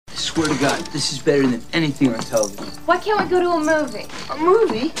swear to God, this is better than anything on television. Why can't we go to a movie? A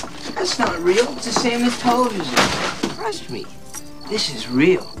movie? That's not real. It's the same as television. Trust me, this is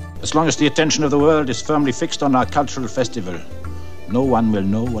real. As long as the attention of the world is firmly fixed on our cultural festival, no one will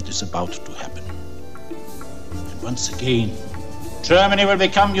know what is about to happen. And once again, Germany will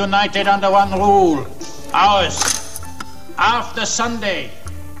become united under one rule, ours. After Sunday,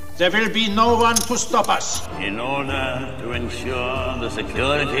 there will be no one to stop us. In order to ensure the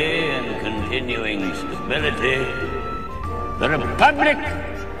security and continuing stability, the Republic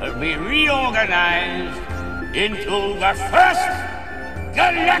will be reorganized into the first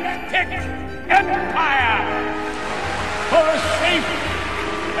Galactic Empire for a safe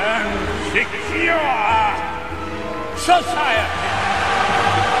and secure society.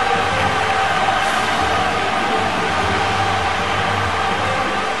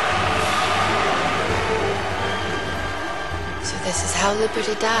 So this is how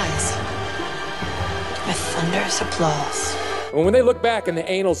liberty dies. With thunderous applause. When they look back in the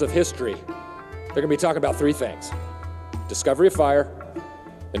annals of history, they're going to be talking about three things. Discovery of fire,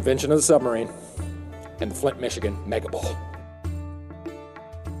 invention of the submarine, and the Flint, Michigan Mega Bowl.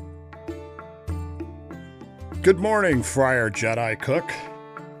 Good morning, Friar Jedi Cook.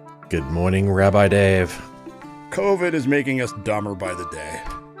 Good morning, Rabbi Dave. COVID is making us dumber by the day.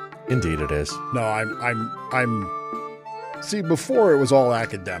 Indeed it is. No, I'm see, before it was all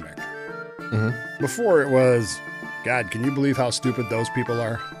academic. Mm-hmm. Before it was, God, can you believe how stupid those people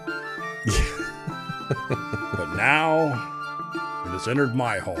are? But now, it has entered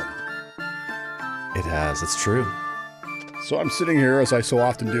my home. It has, it's true. So I'm sitting here, as I so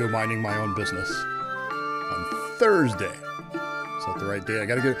often do, minding my own business. On Thursday. Is that the right day? I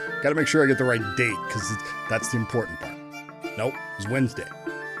gotta make sure I get the right date, because that's the important part. Nope, it was Wednesday.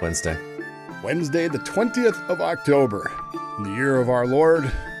 Wednesday, the 20th of October, in the year of our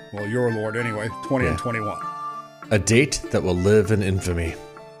Lord, well, your Lord anyway, 20 and 21. A date that will live in infamy.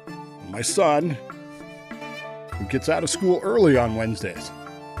 My son, who gets out of school early on Wednesdays.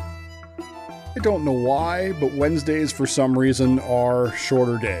 I don't know why, but Wednesdays for some reason are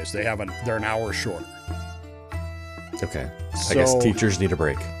shorter days. They're an hour shorter. Okay. I guess teachers need a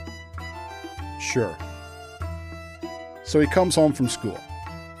break. Sure. So he comes home from school.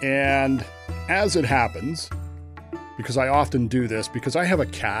 And as it happens, because I often do this, because I have a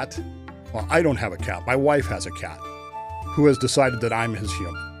cat. Well, I don't have a cat. My wife has a cat who has decided that I'm his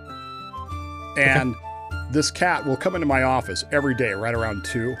human. And this cat will come into my office every day right around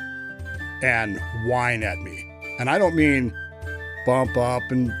 2 and whine at me. And I don't mean bump up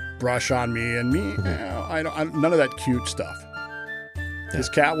and brush on me and me. None of that cute stuff. Yeah. This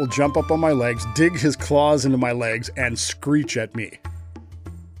cat will jump up on my legs, dig his claws into my legs, and screech at me.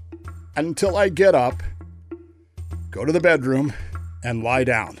 Until I get up, go to the bedroom, and lie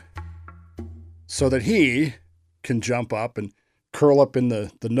down. So that he can jump up and curl up in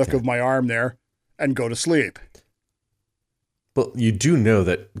the nook of my arm there and go to sleep. But you do know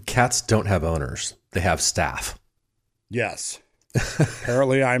that cats don't have owners. They have staff. Yes.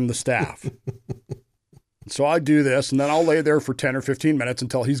 Apparently I'm the staff. So I do this, and then I'll lay there for 10 or 15 minutes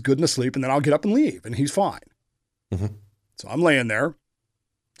until he's good and asleep, and then I'll get up and leave, and he's fine. Mm-hmm. So I'm laying there,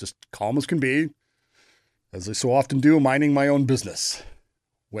 just calm as can be, as I so often do, minding my own business.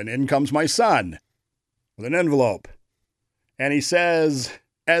 When in comes my son with an envelope, and he says,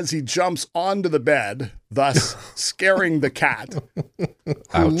 as he jumps onto the bed, thus scaring the cat,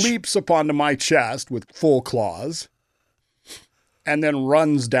 who leaps upon my chest with full claws, and then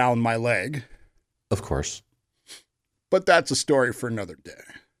runs down my leg. Of course. But that's a story for another day.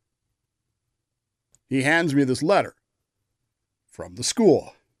 He hands me this letter from the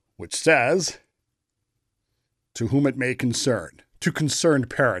school, which says, to whom it may concern. To concerned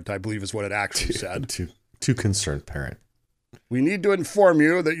parent, I believe is what it actually said. To concerned parent. We need to inform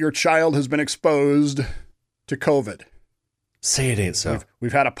you that your child has been exposed to COVID. Say it ain't so.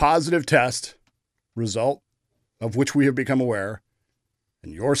 We've had a positive test result of which we have become aware,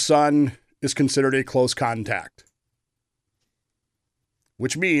 and your son is considered a close contact,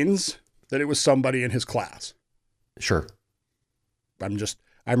 which means that it was somebody in his class. Sure.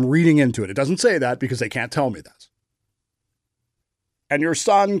 I'm reading into it. It doesn't say that because they can't tell me this. And your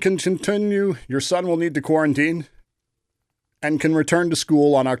son will need to quarantine and can return to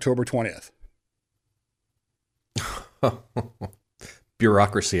school on October 20th.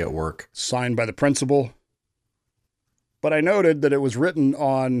 Bureaucracy at work. Signed by the principal. But I noted that it was written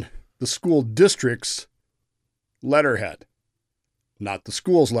on the school district's letterhead, not the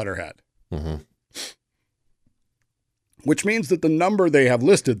school's letterhead. Mm-hmm. Which means that the number they have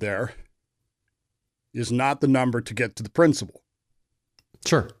listed there is not the number to get to the principal.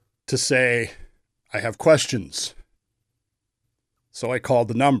 Sure. to say, I have questions. So I called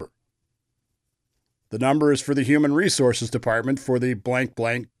the number. The number is for the Human Resources Department for the blank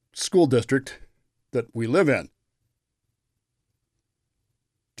blank school district that we live in.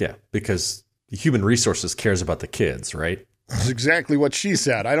 Yeah, because Human Resources cares about the kids, right? That's exactly what she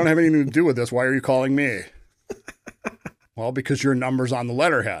said. I don't have anything to do with this. Why are you calling me? Well, because your number's on the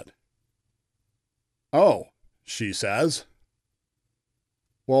letterhead. Oh, she says.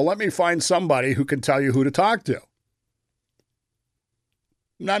 Well, let me find somebody who can tell you who to talk to.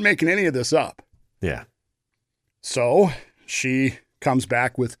 I'm not making any of this up. Yeah. So she comes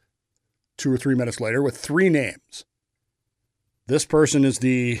back with 2 or 3 minutes later with 3 names. This person is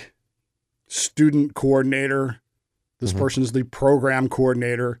the student coordinator. This person is the program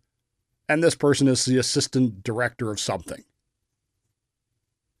coordinator. And this person is the assistant director of something.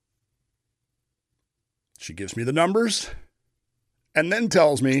 She gives me the numbers and then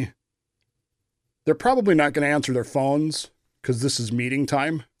tells me they're probably not going to answer their phones because this is meeting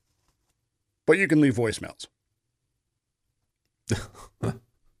time, but you can leave voicemails.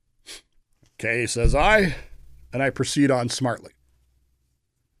 Okay, says I, and I proceed on smartly.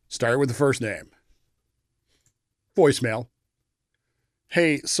 Start with the first name. Voicemail.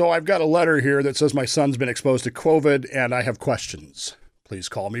 Hey, so I've got a letter here that says my son's been exposed to COVID and I have questions. Please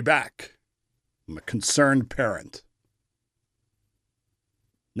call me back. I'm a concerned parent.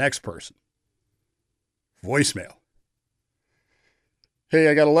 Next person. Voicemail. Hey,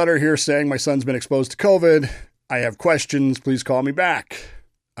 I got a letter here saying my son's been exposed to COVID. I have questions. Please call me back.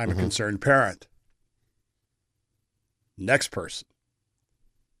 I'm a concerned parent. Next person.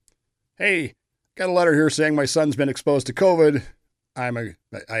 Hey, got a letter here saying my son's been exposed to COVID.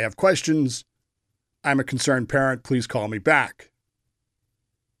 I have questions. I'm a concerned parent. Please call me back.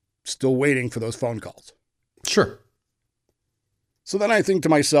 Still waiting for those phone calls. Sure. So then I think to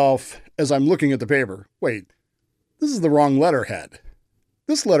myself, as I'm looking at the paper, wait, this is the wrong letterhead.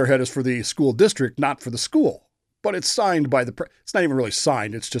 This letterhead is for the school district, not for the school. But it's signed by it's not even really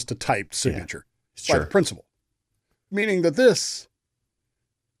signed. It's just a typed signature by the principal. Meaning that this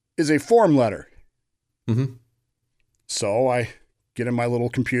is a form letter. Mm-hmm. So I get in my little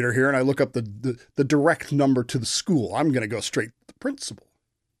computer here and I look up the direct number to the school. I'm going to go straight to the principal.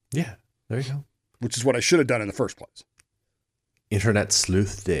 Yeah, there you go. Which is what I should have done in the first place. Internet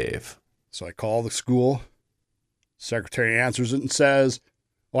sleuth Dave. So I call the school. Secretary answers it and says,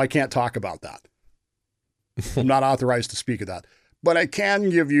 well, I can't talk about that. I'm not authorized to speak of that. But I can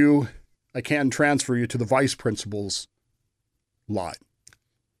transfer you to the vice principal's line,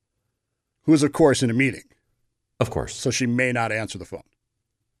 who is, of course, in a meeting. Of course. So she may not answer the phone.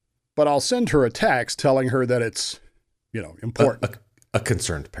 But I'll send her a text telling her that it's, important. A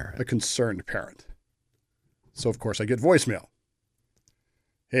concerned parent. A concerned parent. So, of course, I get voicemail.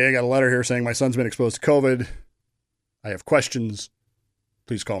 Hey, I got a letter here saying my son's been exposed to COVID. I have questions.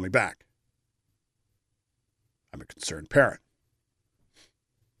 Please call me back. I'm a concerned parent.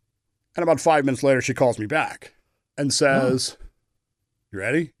 And about 5 minutes later, she calls me back and says, You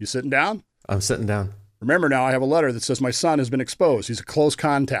ready? You sitting down? I'm sitting down. Remember now, I have a letter that says my son has been exposed. He's a close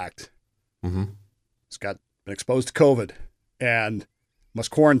contact. Mm-hmm. He's been exposed to COVID and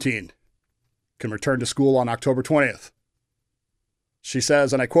must quarantine. Can return to school on October 20th. She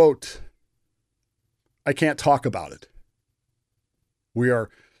says, and I quote, I can't talk about it.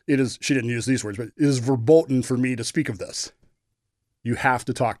 She didn't use these words, but it is verboten for me to speak of this. You have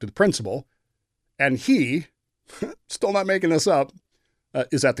to talk to the principal. And he, still not making this up,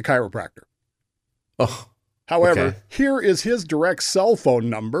 is at the chiropractor. Oh, however, Here is his direct cell phone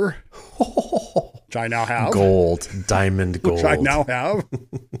number, which I now have. Diamond gold. Which I now have.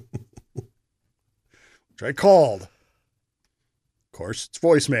 Which I called. Of course, it's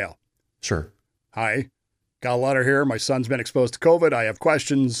voicemail. Sure. Hi. Got a letter here. My son's been exposed to COVID. I have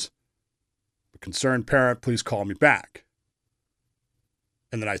questions. A concerned parent, please call me back.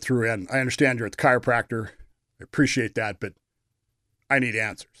 And then I threw in, I understand you're at the chiropractor. I appreciate that, but I need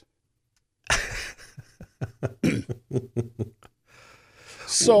answers.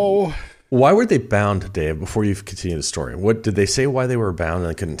 So. Why were they bound, Dave, before you continue the story? What did they say why they were bound and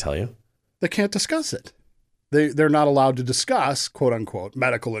they couldn't tell you? They can't discuss it. They're not allowed to discuss, quote unquote,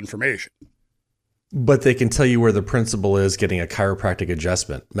 medical information. But they can tell you where the principal is getting a chiropractic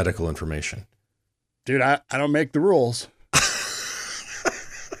adjustment, medical information. Dude, I don't make the rules.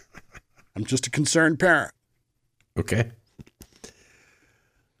 I'm just a concerned parent. Okay.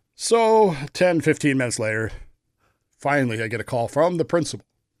 So 10, 15 minutes later, finally I get a call from the principal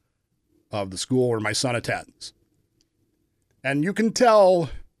of the school where my son attends. And you can tell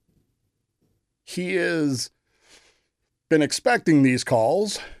he has been expecting these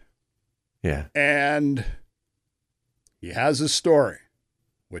calls Yeah. And he has his story,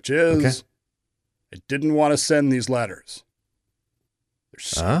 which is I didn't want to send these letters.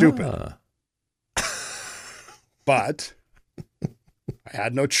 They're stupid. But I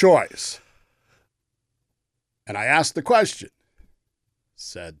had no choice. And I asked the question.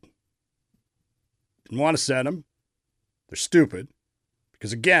 Said, didn't want to send them. They're stupid.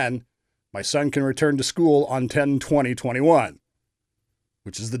 Because again, my son can return to school on 10/20/21,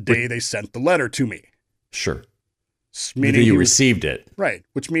 which is the day they sent the letter to me. Sure. Meaning you received it. Right.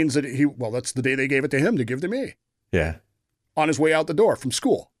 Which means that that's the day they gave it to him to give to me. Yeah. On his way out the door from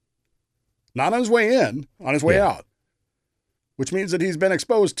school. Not on his way in, on his way out. Which means that he's been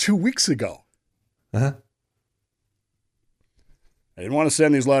exposed 2 weeks ago. Uh-huh. I didn't want to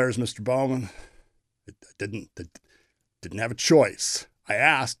send these letters, Mr. Bowman. I didn't have a choice. I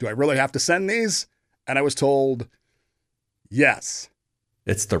asked, do I really have to send these? And I was told, yes.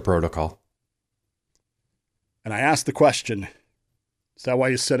 It's their protocol. And I asked the question, is that why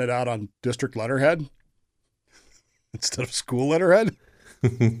you sent it out on district letterhead instead of school letterhead?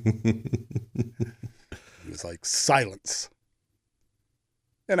 It was like silence.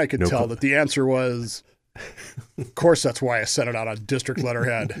 And I could tell that the answer was, of course, that's why I sent it out on district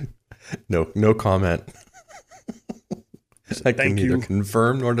letterhead. No comment. I can neither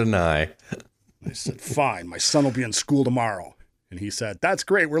confirm nor deny. I said, fine, my son will be in school tomorrow. And he said, that's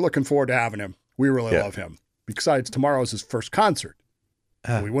great. We're looking forward to having him. We really love him. Besides, tomorrow is his first concert.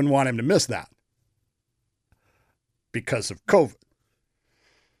 We wouldn't want him to miss that because of COVID.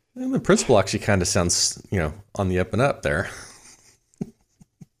 And the principal actually kind of sounds, on the up and up there.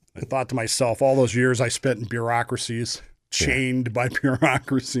 I thought to myself, all those years I spent in bureaucracies, chained by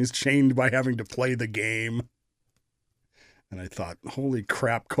bureaucracies, chained by having to play the game. And I thought, holy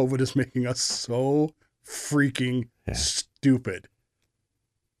crap, COVID is making us so freaking stupid.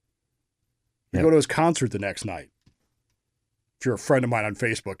 You go to his concert the next night. If you're a friend of mine on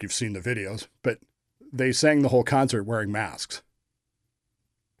Facebook, you've seen the videos, but they sang the whole concert wearing masks.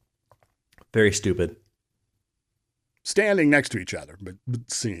 Very stupid. Standing next to each other, but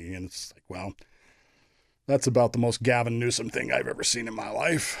singing. And it's like, well, that's about the most Gavin Newsom thing I've ever seen in my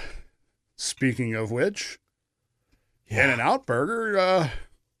life. Speaking of which, In-N-Out Burger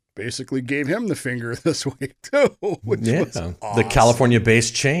basically gave him the finger this week too, which was awesome. The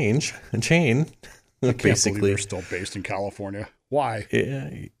California-based chain. I can't believe they're still based in California. Why?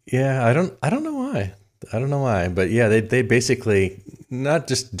 Yeah. I don't know why. But they basically, not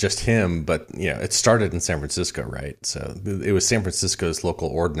just him, but it started in San Francisco, right? So it was San Francisco's local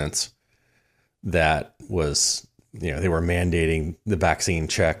ordinance that was, they were mandating the vaccine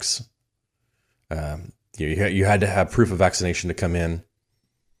checks. You had to have proof of vaccination to come in.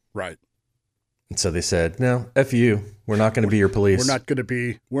 Right. And so they said, no, F you. We're not going to be your police. We're not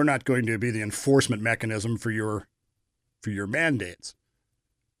going to be the enforcement mechanism for your mandates.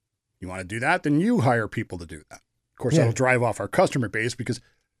 You want to do that? Then you hire people to do that. Of course, that'll drive off our customer base because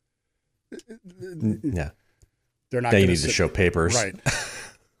they're not. They need to show papers, right?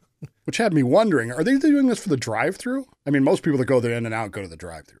 Which had me wondering: are they doing this for the drive-through? I mean, most people that go there In-N-Out go to the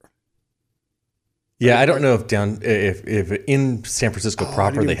drive-through. Yeah, I don't know if in San Francisco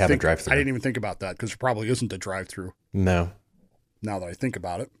proper they have a drive-through. I didn't even think about that because there probably isn't a drive-through. No. Now that I think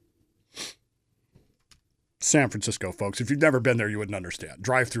about it. San Francisco, folks, if you've never been there, you wouldn't understand.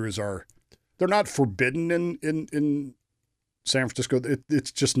 Drive-throughs they're not forbidden in San Francisco.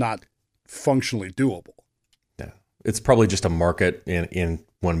 It's just not functionally doable. Yeah. It's probably just a market in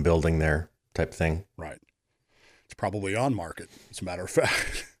one building there type thing. Right. It's probably on market, as a matter of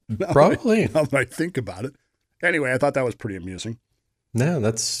fact. Probably. Now that I think about it. Anyway, I thought that was pretty amusing. No,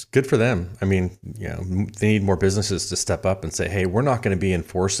 that's good for them. I mean, they need more businesses to step up and say, hey, we're not going to be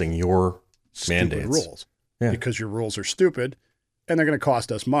enforcing your mandates. Rules. Yeah. Because your rules are stupid and they're going to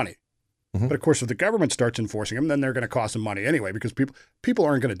cost us money. Mm-hmm. But of course, if the government starts enforcing them, then they're going to cost them money anyway, because people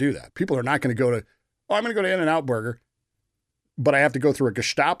aren't going to do that. People are not going to go to, I'm going to go to In-N-Out Burger, but I have to go through a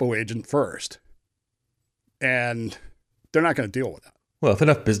Gestapo agent first. And they're not going to deal with that. Well, if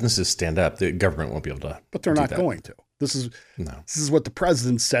enough businesses stand up, the government won't be able to. But they're not going to. This is what the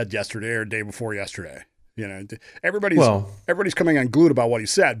president said yesterday or day before yesterday. Everybody's coming unglued about what he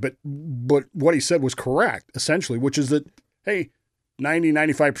said, but what he said was correct, essentially, which is that, hey,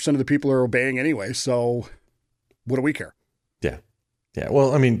 95% of the people are obeying anyway, so what do we care? Yeah. Yeah.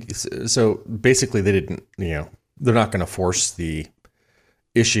 Well, I mean, so basically they didn't, they're not going to force the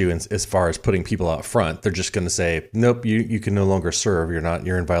issue as far as putting people out front. They're just going to say, nope, you can no longer serve.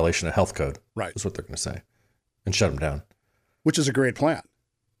 You're in violation of health code. Right. That's what they're going to say, and shut them down. Which is a great plan.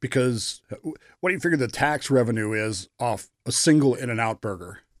 Because what do you figure the tax revenue is off a single In-N-Out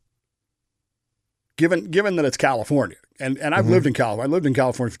Burger given that it's California, and I've lived in California. I lived in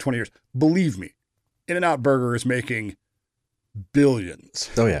California for 20 years. Believe me, In-N-Out Burger is making billions.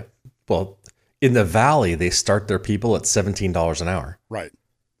 Oh, yeah. Well, in the Valley, they start their people at $17 an hour. Right.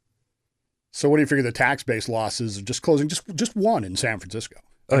 So what do you figure the tax-based losses of just closing just one in San Francisco?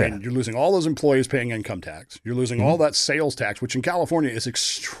 Oh, I yeah. mean, you're losing all those employees paying income tax. You're losing all that sales tax, which in California is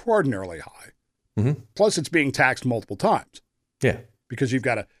extraordinarily high. Plus, it's being taxed multiple times. Yeah. Because you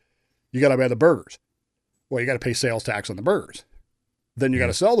got to buy the burgers. Well, you got to pay sales tax on the burgers. Then you got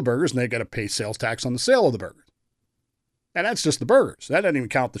to sell the burgers, and they got to pay sales tax on the sale of the burgers. And that's just the burgers. That doesn't even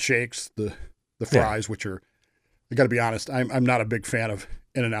count the shakes, the fries, which are, I got to be honest, I'm not a big fan of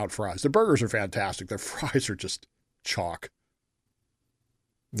In-N-Out fries. The burgers are fantastic. Their fries are just chalk.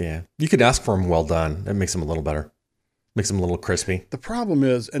 Yeah. You could ask for them well done. It makes them a little better. Makes them a little crispy. The problem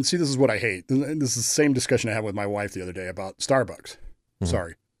is, and see, this is what I hate. And this is the same discussion I had with my wife the other day about Starbucks.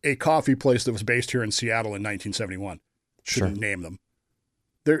 Sorry. A coffee place that was based here in Seattle in 1971. Shouldn't name them.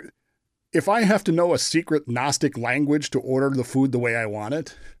 If I have to know a secret Gnostic language to order the food the way I want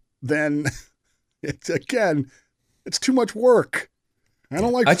it, then it's too much work. I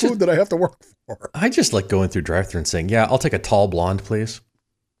don't like food that I have to work for. I just like going through drive-thru and saying, yeah, I'll take a tall blonde, please.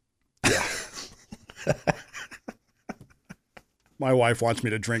 Yeah. My wife wants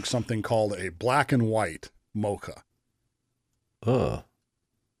me to drink something called a black and white mocha. Ugh.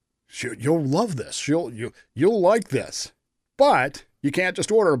 You'll love this. You'll like this. But you can't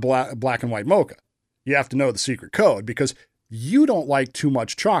just order a black and white mocha. You have to know the secret code because you don't like too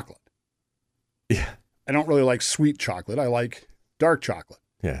much chocolate. Yeah. I don't really like sweet chocolate. I like dark chocolate.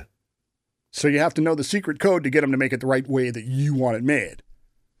 Yeah. So you have to know the secret code to get them to make it the right way that you want it made.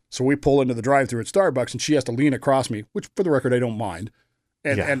 So we pull into the drive-thru at Starbucks, and she has to lean across me, which, for the record, I don't mind,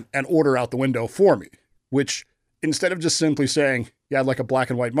 and order out the window for me, which, instead of just simply saying, yeah, I'd like a black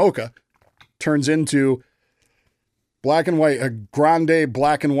and white mocha, turns into black and white, a grande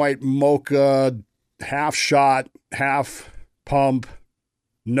black and white mocha, half shot, half pump,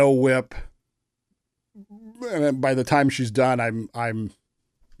 no whip. And by the time she's done, I'm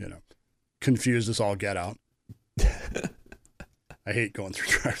confused as all get out. I hate going through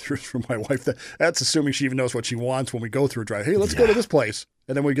drive-thrus for my wife. That's assuming she even knows what she wants when we go through a drive. Hey, let's go to this place.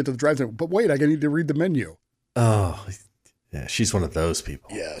 And then we get to the drive-thru. But wait, I need to read the menu. Oh, yeah. She's one of those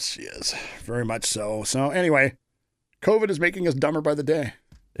people. Yes, she is. Very much so. So anyway, COVID is making us dumber by the day.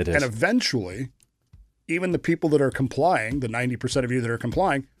 It is. And eventually, even the people that are complying, the 90% of you that are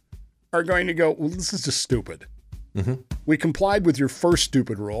complying, are going to go, well, this is just stupid. We complied with your first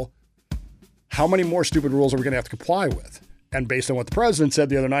stupid rule. How many more stupid rules are we going to have to comply with? And based on what the president said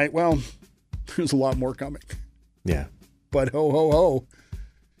the other night, well, there's a lot more coming. Yeah. But ho, ho, ho.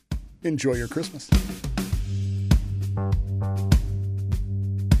 Enjoy your Christmas.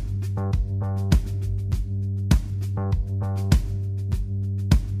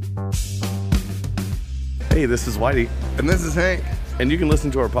 Hey, this is Whitey. And this is Hank. And you can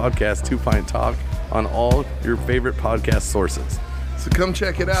listen to our podcast, 2 Pint Talk, on all your favorite podcast sources. So come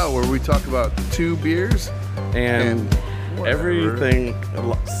check it out where we talk about 2 beers and everything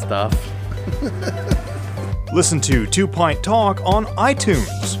stuff. Listen to 2 Pint Talk on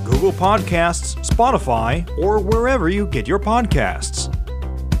iTunes, Google Podcasts, Spotify, or wherever you get your podcasts.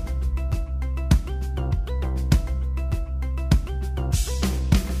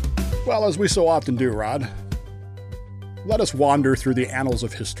 Well, as we so often do, Rod, let us wander through the annals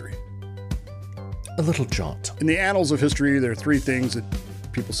of history. A little jaunt. In the annals of history, there are 3 things that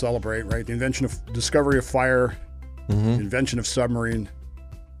people celebrate, right? The discovery of fire, the invention of submarine,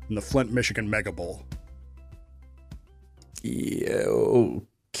 and the Flint, Michigan Mega Bowl. Yeah,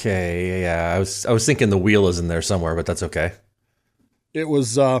 okay. Yeah, I was thinking the wheel is in there somewhere, but that's okay. It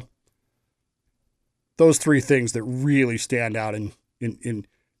was those 3 things that really stand out in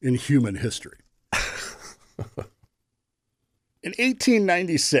human history. In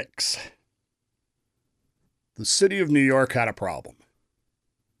 1896, the city of New York had a problem.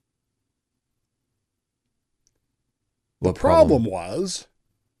 The problem was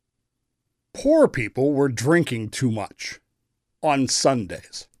poor people were drinking too much on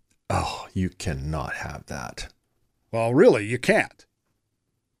Sundays. Oh, you cannot have that. Well, really, you can't.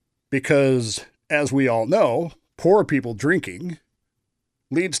 Because, as we all know, poor people drinking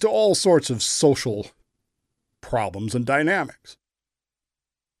leads to all sorts of social problems and dynamics.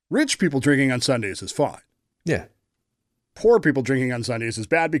 Rich people drinking on Sundays is fine. Yeah. Poor people drinking on Sundays is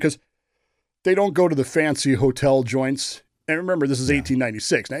bad because they don't go to the fancy hotel joints. And remember, this is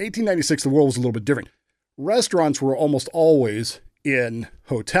 1896. Now, 1896, the world was a little bit different. Restaurants were almost always in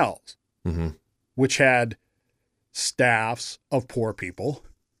hotels, which had staffs of poor people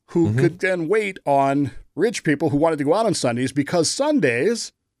who could then wait on rich people who wanted to go out on Sundays because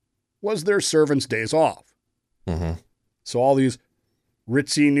Sundays was their servants' days off. So all these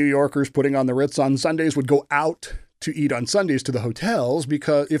ritzy New Yorkers putting on the Ritz on Sundays would go out to eat on Sundays to the hotels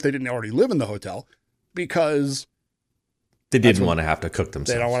because if they didn't already live in the hotel, because they didn't want to have to cook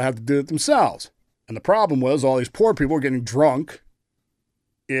themselves. They don't want to have to do it themselves. And the problem was all these poor people were getting drunk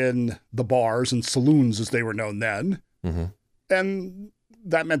in the bars and saloons as they were known then. And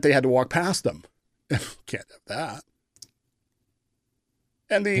that meant they had to walk past them. Can't have that.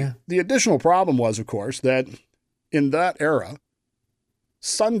 And the additional problem was, of course, that in that era,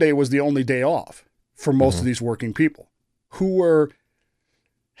 Sunday was the only day off for most of these working people who were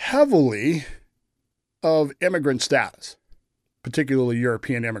heavily of immigrant status, particularly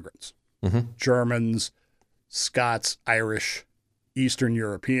European immigrants, Germans, Scots, Irish, Eastern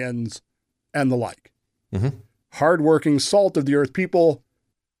Europeans, and the like. Hardworking, salt of the earth people,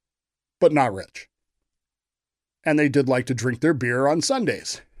 but not rich. And they did like to drink their beer on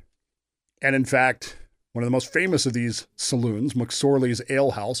Sundays. And in fact, one of the most famous of these saloons, McSorley's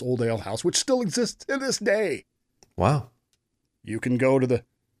Ale House, Old Ale House, which still exists to this day. Wow. You can go to the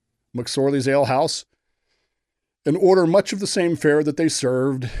McSorley's Ale House and order much of the same fare that they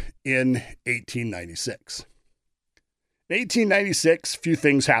served in 1896. In 1896, few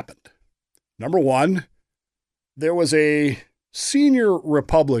things happened. Number one, there was a senior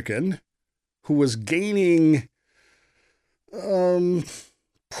Republican who was gaining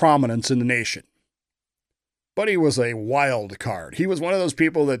prominence in the nation. But he was a wild card. He was one of those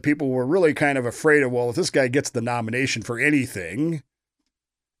people that people were really kind of afraid of, well, if this guy gets the nomination for anything,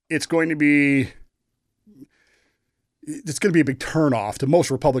 it's going to be a big turnoff to most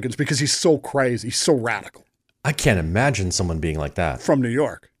Republicans because he's so crazy, he's so radical. I can't imagine someone being like that. From New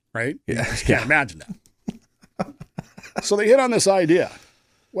York, right? Yeah. You just can't imagine that. So they hit on this idea.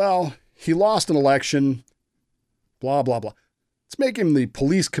 Well, he lost an election, blah, blah, blah. Let's make him the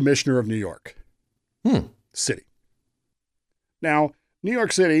police commissioner of New York City. Now, New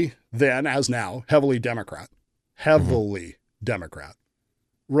York City, then, as now, heavily Democrat,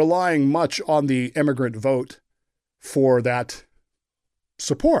 relying much on the immigrant vote for that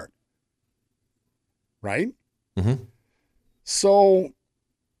support, right? So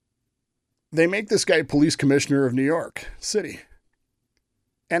they make this guy police commissioner of New York City.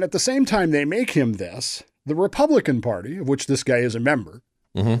 And at the same time they make him this, the Republican Party, of which this guy is a member,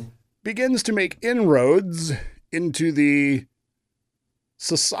 begins to make inroads into the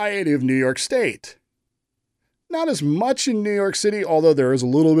society of New York State. Not as much in New York City, although there is a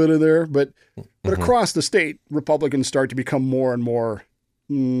little bit of there, but across the state, Republicans start to become more and more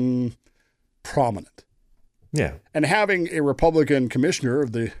prominent. Yeah. And having a Republican commissioner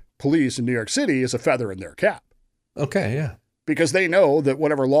of the police in New York City is a feather in their cap. Okay, yeah. Because they know that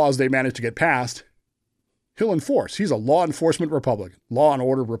whatever laws they manage to get passed, he'll enforce. He's a law enforcement Republican, law and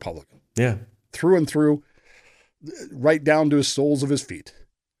order Republican. Yeah. Through and through, right down to his soles of his feet.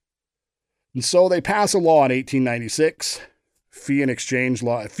 And so they pass a law in 1896, fee and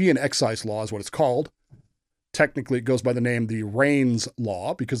excise law is what it's called. Technically, it goes by the name the Raines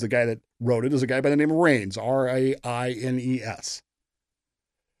Law because the guy that wrote it is a guy by the name of Raines, R-A-I-N-E-S.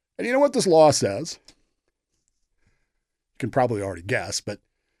 And you know what this law says? You can probably already guess, but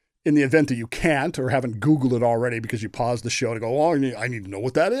in the event that you can't or haven't Googled it already because you paused the show to go, oh, I need to know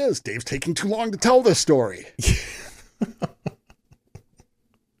what that is. Dave's taking too long to tell this story.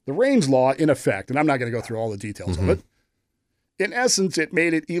 The Raines Law, in effect, and I'm not going to go through all the details of it, in essence, it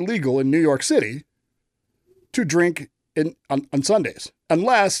made it illegal in New York City to drink on Sundays,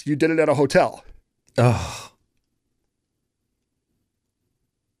 unless you did it at a hotel. Oh.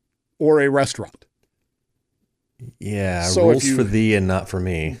 Or a restaurant. Yeah, so rules for thee and not for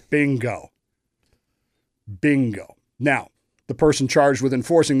me. Bingo. Now, the person charged with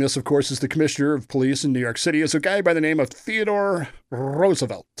enforcing this, of course, is the commissioner of police in New York City. It's a guy by the name of Theodore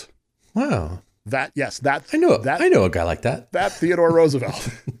Roosevelt. Wow. I know a guy like that. That Theodore Roosevelt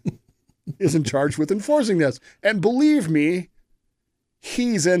is in charge with enforcing this. And believe me,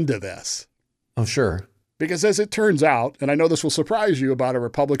 he's into this. Oh, sure. Because as it turns out, and I know this will surprise you about a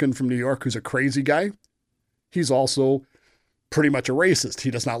Republican from New York who's a crazy guy, he's also pretty much a racist.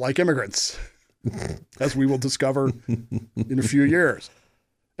 He does not like immigrants, as we will discover in a few years.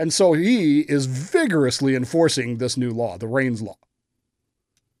 And so he is vigorously enforcing this new law, the Raines Law.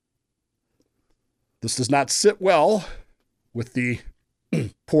 This does not sit well with the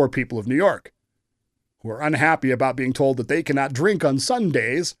poor people of New York, who are unhappy about being told that they cannot drink on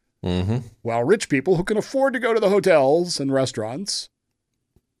Sundays, while rich people who can afford to go to the hotels and restaurants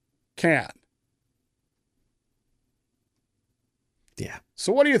can. Yeah.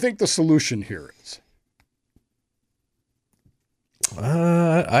 So what do you think the solution here is?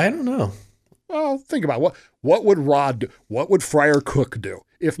 I don't know. Well, think about what would Rod do? What would Friar Cook do?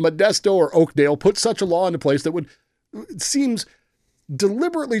 If Modesto or Oakdale put such a law into place that it seems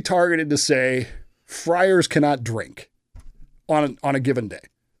deliberately targeted to say friars cannot drink on a given day.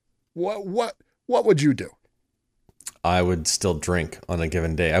 What would you do? I would still drink on a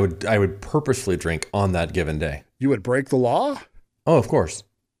given day. I would purposefully drink on that given day. You would break the law? Oh, of course.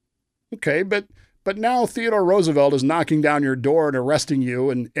 Okay, but now Theodore Roosevelt is knocking down your door and arresting you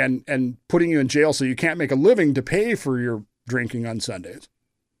and putting you in jail so you can't make a living to pay for your drinking on Sundays.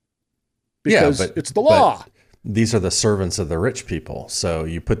 Because it's the law. These are the servants of the rich people. So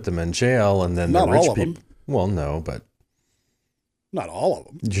you put them in jail and then Not the rich all of people. them. Well, no, but. Not all of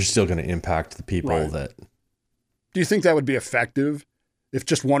them. You're still going to impact the people that. Do you think that would be effective if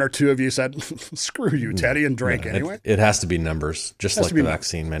just one or two of you said, screw you, Teddy, and drank anyway? It has to be numbers, just like the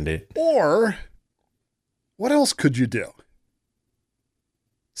vaccine mandate. Or what else could you do?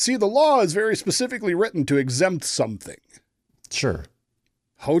 See, the law is very specifically written to exempt something. Sure.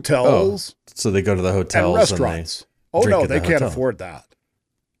 Hotels. Oh, so they go to the hotels and restaurants. They can't afford that.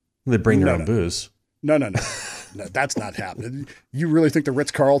 They bring their own booze. No, that's not happening. You really think the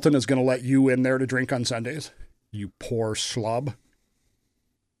Ritz-Carlton is going to let you in there to drink on Sundays? You poor schlub.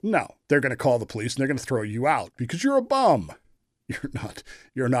 No, they're going to call the police and they're going to throw you out because you're a bum.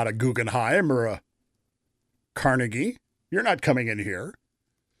 You're not a Guggenheim or a Carnegie. You're not coming in here.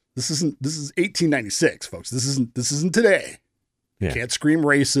 This is 1896, folks. This isn't today. Yeah. You can't scream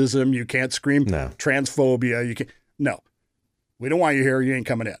racism. You can't scream transphobia. You can't. No, we don't want you here. You ain't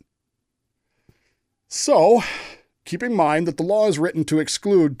coming in. So, keep in mind that the law is written to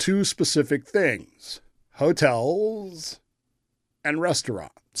exclude two specific things: hotels and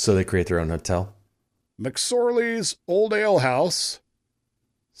restaurants. So they create their own hotel? McSorley's Old Ale House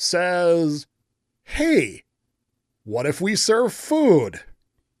says, hey, what if we serve food?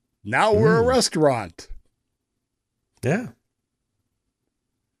 Now we're a restaurant. Yeah.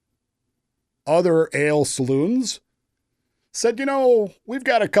 Other ale saloons said, we've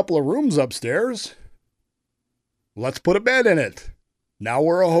got a couple of rooms upstairs. Let's put a bed in it. Now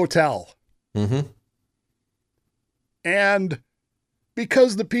we're a hotel. Mm-hmm. And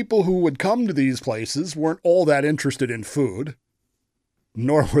because the people who would come to these places weren't all that interested in food,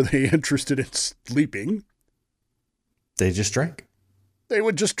 nor were they interested in sleeping. They just drank. They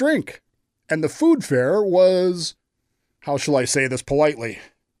would just drink. And the food fare was, how shall I say this politely,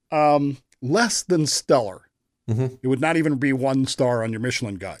 less than stellar. Mm-hmm. It would not even be 1 star on your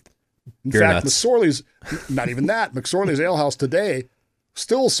Michelin guide. In You're fact, nuts. McSorley's, not even that, McSorley's Ale House today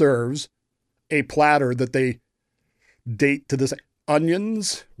still serves a platter that they date to this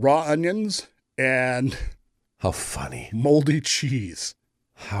onions, raw onions, and how funny, moldy cheese.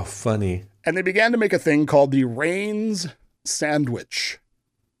 How funny. And they began to make a thing called the Rains sandwich.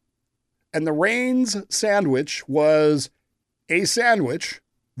 And the Rains sandwich was a sandwich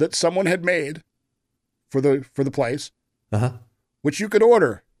that someone had made for the place, which you could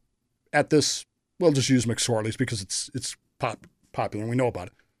order at this. We'll just use McSorley's because it's popular and we know about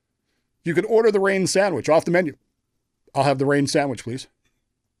it. You could order the Rains sandwich off the menu. I'll have the Rains sandwich, please.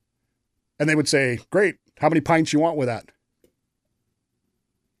 And they would say, great, how many pints you want with that?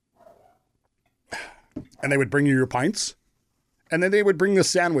 And they would bring you your pints, and then they would bring the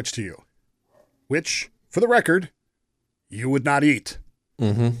sandwich to you, which, for the record, you would not eat.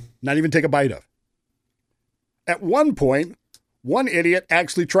 Mm-hmm. Not even take a bite of. At one point, one idiot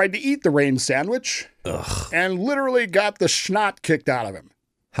actually tried to eat the Rains sandwich and literally got the schnot kicked out of him.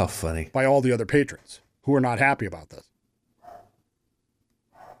 How funny. By all the other patrons who were not happy about this.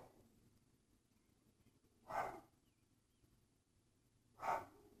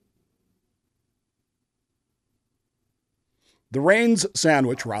 The Rains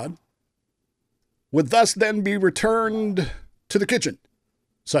sandwich, Rod, would thus then be returned to the kitchen,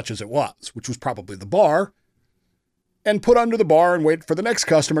 such as it was, which was probably the bar, and put under the bar and wait for the next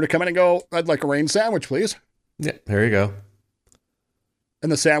customer to come in and go, I'd like a Rains sandwich, please. Yeah, there you go.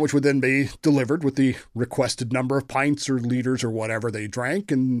 And the sandwich would then be delivered with the requested number of pints or liters or whatever they drank.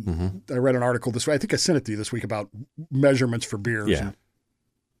 And I read an article this week. I think I sent it to you this week about measurements for beers. Yeah. And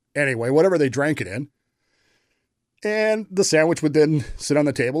anyway, whatever they drank it in. And the sandwich would then sit on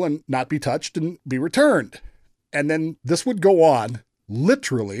the table and not be touched and be returned. And then this would go on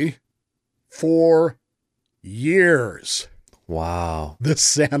literally for years. Wow. This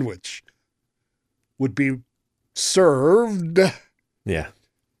sandwich would be served. Yeah.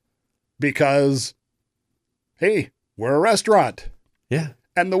 Because, hey, we're a restaurant. Yeah.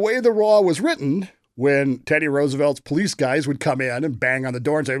 And the way the law was written when Teddy Roosevelt's police guys would come in and bang on the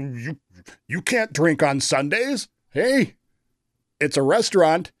door and say, you can't drink on Sundays. Hey, it's a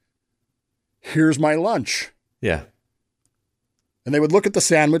restaurant. Here's my lunch. Yeah. And they would look at the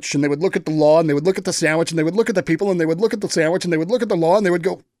sandwich, and they would look at the law, and they would look at the sandwich, and they would look at the people, and they would look at the sandwich, and they would look at the law, and they would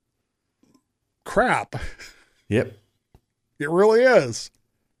go, crap. Yep. It really is.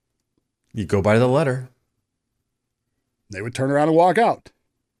 You go by the letter. They would turn around and walk out.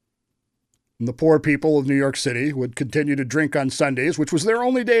 And the poor people of New York City would continue to drink on Sundays, which was their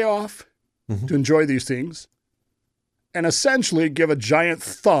only day off, to enjoy these things, and essentially give a giant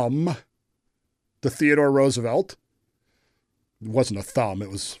thumb to Theodore Roosevelt. It wasn't a thumb. It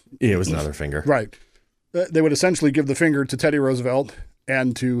was another finger. Right. They would essentially give the finger to Teddy Roosevelt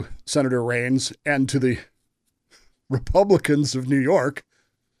and to Senator Raines and to the Republicans of New York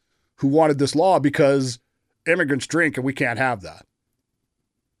who wanted this law because immigrants drink and we can't have that.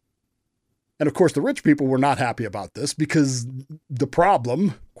 And of course, the rich people were not happy about this because the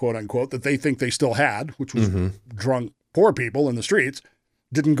problem, quote unquote, that they think they still had, which was drunk poor people in the streets,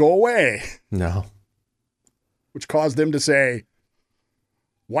 didn't go away. No. Which caused them to say,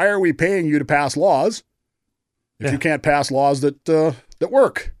 why are we paying you to pass laws if you can't pass laws that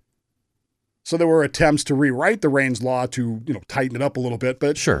work? So there were attempts to rewrite the Raines law to, tighten it up a little bit,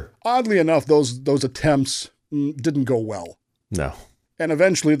 but oddly enough, those attempts didn't go well. No. And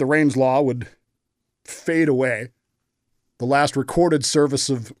eventually the Raines law would fade away. The last recorded service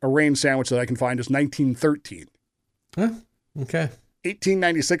of a Raines sandwich that I can find is 1913. Huh? Okay.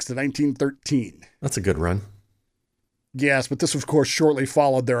 1896 to 1913. That's a good run. Yes, but this, of course, shortly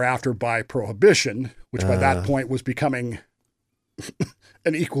followed thereafter by Prohibition, which by that point was becoming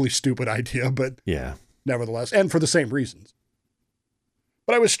an equally stupid idea, but nevertheless, and for the same reasons.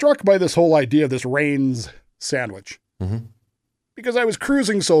 But I was struck by this whole idea of this Raines sandwich because I was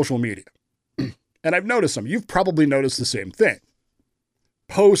cruising social media, and I've noticed some. You've probably noticed the same thing.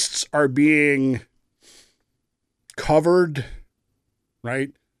 Posts are being covered,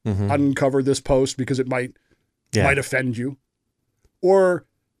 right? Uncover this post because it might offend you. Or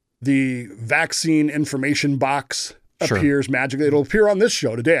the vaccine information box appears magically. It'll appear on this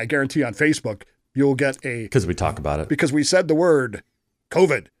show today. I guarantee on Facebook, you'll get a... Because we talk about it. Because we said the word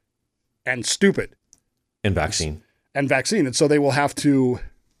COVID and stupid. And vaccine. And vaccine. And so they will have to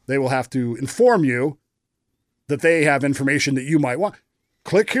inform you that they have information that you might want.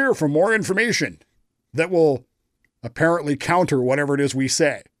 Click here for more information that will apparently counter whatever it is we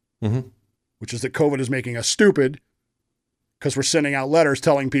say. Which is that COVID is making us stupid because we're sending out letters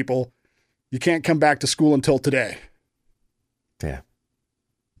telling people you can't come back to school until today. Yeah.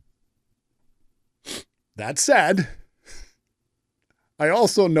 That said, I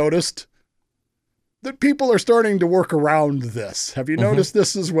also noticed that people are starting to work around this. Have you noticed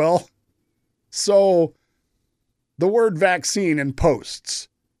this as well? So the word vaccine in posts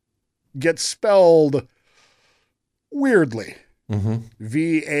gets spelled weirdly.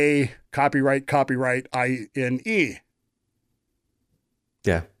 V-A copyright I-N-E.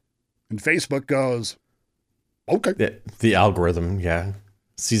 Yeah. And Facebook goes, okay. The algorithm,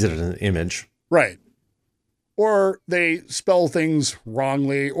 sees it as an image. Right. Or they spell things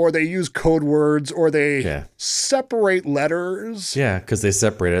wrongly, or they use code words, or they separate letters. Yeah, because they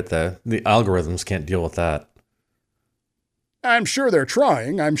separate it. The algorithms can't deal with that. I'm sure they're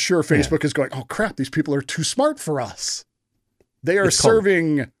trying. I'm sure Facebook is going, oh crap, these people are too smart for us. They are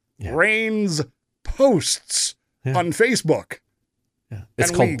serving Raines posts on Facebook. Yeah.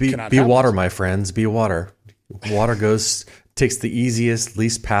 It's called Be Water, my friends. Be Water. Water takes the easiest,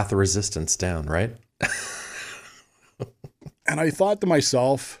 least path of resistance down, right? And I thought to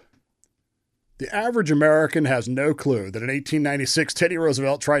myself, the average American has no clue that in 1896, Teddy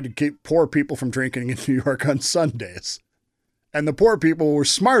Roosevelt tried to keep poor people from drinking in New York on Sundays. And the poor people were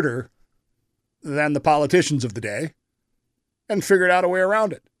smarter than the politicians of the day and figured out a way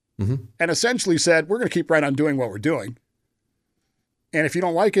around it. And essentially said, we're going to keep right on doing what we're doing. And if you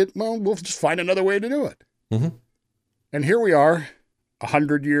don't like it, well, we'll just find another way to do it. And here we are,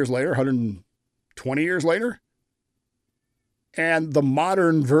 100 years later, 120 years later. And the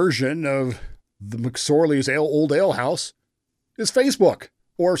modern version of the McSorley's old ale house is Facebook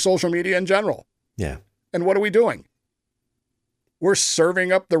or social media in general. Yeah. And what are we doing? We're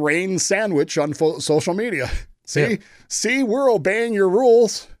serving up the Raines sandwich on social media. See, we're obeying your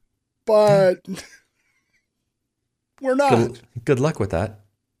rules, but we're not. Good luck with that.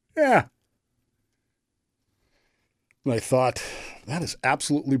 Yeah. And I thought, that is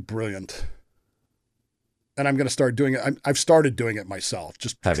absolutely brilliant. And I'm going to start doing it. I've started doing it myself.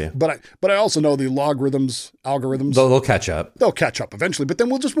 Have you? But I also know the algorithms. They'll catch up. They'll catch up eventually. But then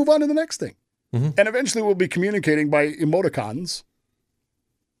we'll just move on to the next thing. And eventually we'll be communicating by emoticons.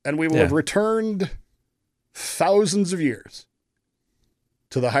 And we will have returned thousands of years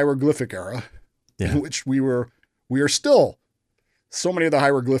to the hieroglyphic era in which we are still, so many of the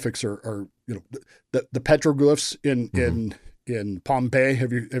hieroglyphics are the petroglyphs in Pompeii.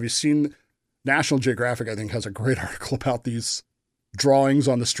 Have you seen National Geographic, I think, has a great article about these drawings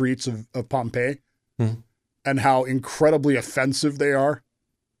on the streets of Pompeii and how incredibly offensive they are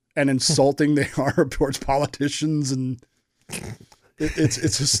and insulting they are towards politicians. And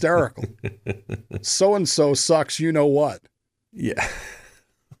it's hysterical. So-and-so sucks, you know what? Yeah.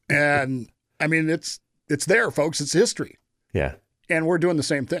 And I mean, it's there, folks. It's history. Yeah. And we're doing the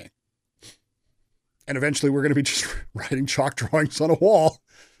same thing. And eventually we're going to be just writing chalk drawings on a wall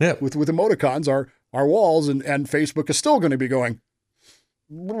with emoticons, our walls, and Facebook is still going to be going,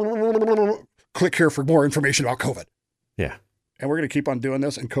 click here for more information about COVID. Yeah. And we're going to keep on doing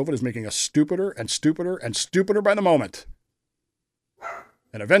this. And COVID is making us stupider and stupider and stupider by the moment.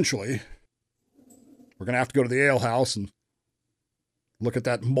 And eventually we're going to have to go to the ale house and look at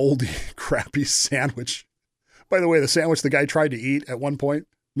that moldy, crappy sandwich. By the way, the sandwich the guy tried to eat at one point,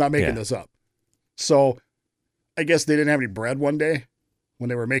 not making this up. So I guess they didn't have any bread one day when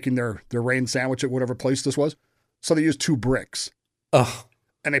they were making their rain sandwich at whatever place this was. So they used 2 bricks. Oh.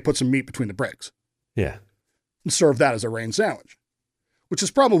 And they put some meat between the bricks. Yeah. And served that as a rain sandwich, which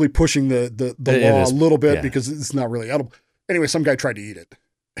is probably pushing the law a little bit because it's not really edible. Anyway, some guy tried to eat it.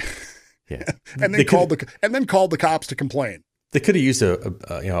 Yeah. and then called the cops to complain. They could have used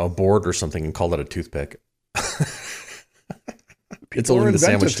a board or something and called it a toothpick. It's holding the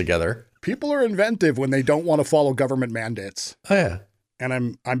sandwich together. People are inventive when they don't want to follow government mandates. Oh yeah.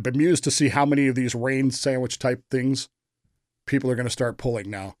 And I'm bemused to see how many of these rain sandwich type things people are going to start pulling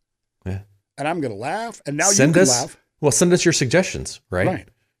now. Yeah. And I'm going to laugh. And now you can laugh. Well, send us your suggestions, right? Right.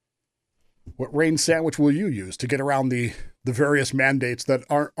 What rain sandwich will you use to get around the various mandates that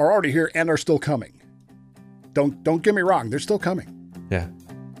are already here and are still coming? Don't get me wrong. They're still coming. Yeah.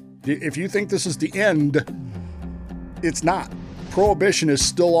 If you think this is the end, it's not. Prohibition is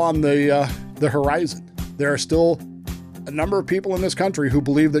still on the horizon. There are still a number of people in this country who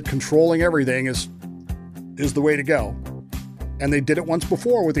believe that controlling everything is the way to go. And they did it once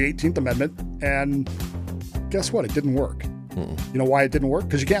before with the 18th Amendment. And guess what? It didn't work. You know why it didn't work?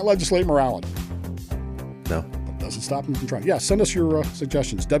 Because you can't legislate morality. No. That doesn't stop them from trying. Yeah, send us your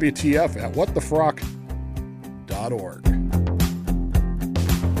suggestions. WTF at whatthefrock.org.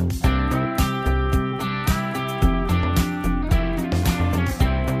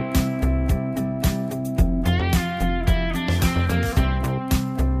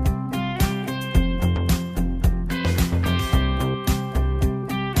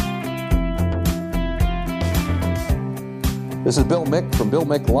 This is Bill Mick from Bill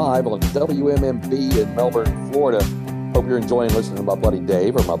Mick Live on WMMB in Melbourne, Florida. Hope you're enjoying listening to my buddy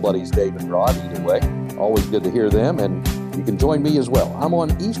Dave or my buddies Dave and Rod. Either way, always good to hear them, and you can join me as well. I'm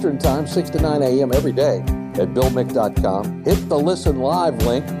on Eastern Time, 6 to 9 a.m. every day at BillMick.com. Hit the Listen Live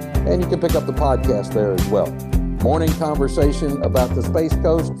link, and you can pick up the podcast there as well. Morning conversation about the Space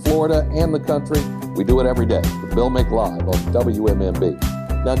Coast, Florida, and the country. We do it every day with Bill Mick Live on WMMB.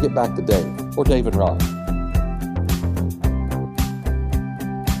 Now get back to Dave or Dave and Rod.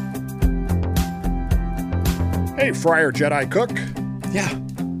 Hey, Friar Jedi Cook. Yeah.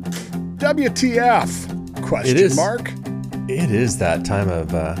 WTF? Question mark. It is that time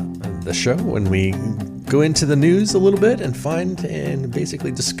of the show when we go into the news a little bit and find and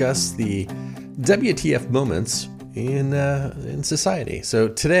basically discuss the WTF moments in society. So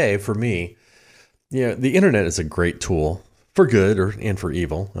today, for me, the internet is a great tool for good and for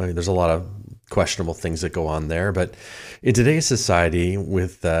evil. I mean, there's a lot of questionable things that go on there, but in today's society,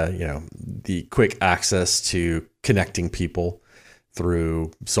 with the quick access to connecting people through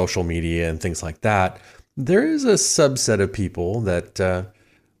social media and things like that, there is a subset of people that,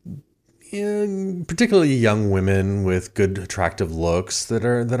 particularly young women with good, attractive looks, that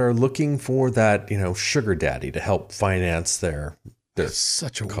are looking for that sugar daddy to help finance their That's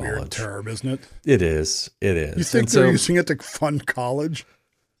such a college. Weird term, isn't it? It is. You think they're using it to fund college?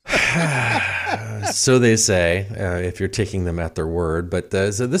 So they say, if you're taking them at their word. But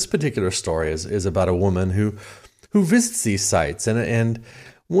so this particular story is about a woman who visits these sites, and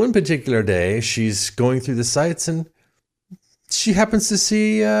one particular day she's going through the sites and she happens to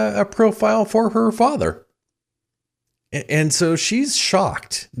see a profile for her father, and so she's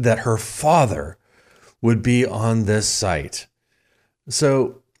shocked that her father would be on this site.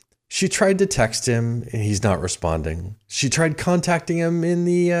 So she tried to text him and he's not responding. She tried contacting him in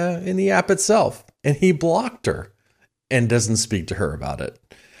the app itself and he blocked her and doesn't speak to her about it.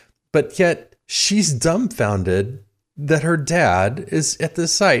 But yet she's dumbfounded that her dad is at the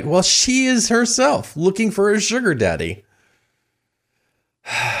site while she is herself looking for a sugar daddy.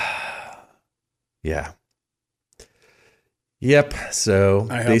 Yeah. Yep. So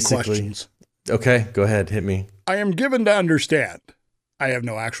I have basically, questions. Okay, go ahead. Hit me. I am given to understand. I have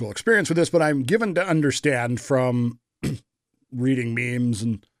no actual experience with this, but I'm given to understand from reading memes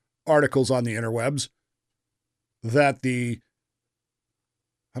and articles on the interwebs that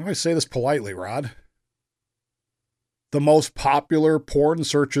how do I say this politely, Rod? The most popular porn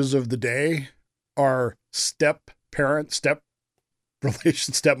searches of the day are step-parent,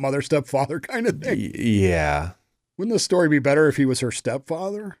 step-relation, stepmother, stepfather kind of thing. Yeah. Wouldn't the story be better if he was her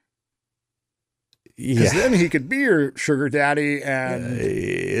stepfather? Because then he could be her sugar daddy, and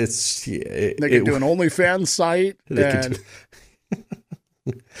they could do an OnlyFans site.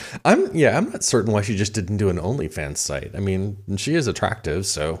 I'm not certain why she just didn't do an OnlyFans site. I mean, she is attractive,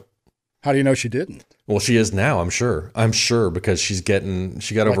 so. How do you know she didn't? Well, she is now, I'm sure. I'm sure because she got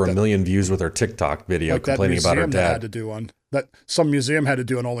over 1 million views with her TikTok video complaining about her dad. Had to do one. That some museum had to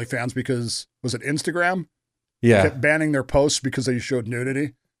do an OnlyFans because, was it Instagram? Yeah. Kept banning their posts because they showed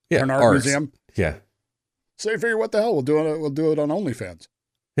nudity. Yeah. An art museum. Yeah. So you figure, what the hell? We'll do it on OnlyFans.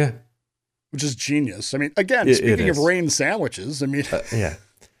 Yeah. Which is genius. I mean, again, speaking of Rain sandwiches, I mean, yeah.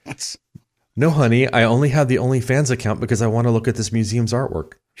 No, honey, I only have the OnlyFans account because I want to look at this museum's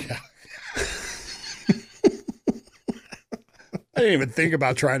artwork. Yeah. I didn't even think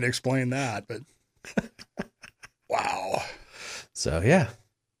about trying to explain that, but wow. So, yeah,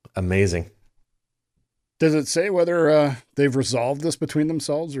 amazing. Does it say whether they've resolved this between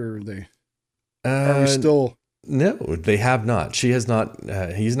themselves, or are we still? No, they have not. She has not.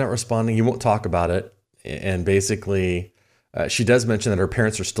 He's not responding. He won't talk about it. And basically, she does mention that her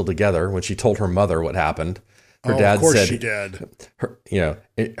parents are still together. When she told her mother what happened, her dad of course said she did.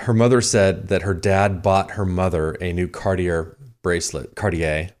 Her mother said that her dad bought her mother a new Cartier bracelet.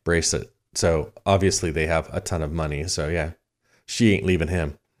 So obviously they have a ton of money. So yeah, she ain't leaving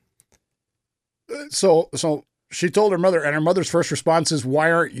him. So she told her mother, and her mother's first response is, "Why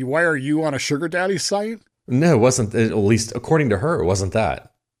are you on a sugar daddy site?" No, it wasn't. At least according to her, it wasn't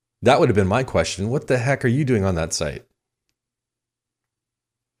that. That would have been my question. What the heck are you doing on that site?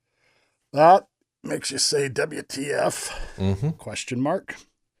 That makes you say WTF? Mm-hmm. Question mark.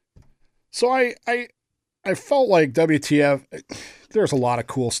 So I felt like WTF. There's a lot of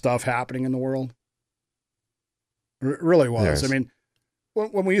cool stuff happening in the world. It really was. I mean,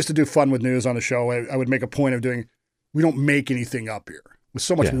 when we used to do Fun with News on the show, I would make a point of doing, we don't make anything up here. With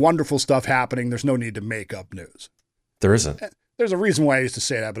so much wonderful stuff happening, there's no need to make up news. There isn't. There's a reason why I used to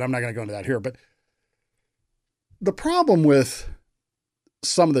say that, but I'm not going to go into that here. But the problem with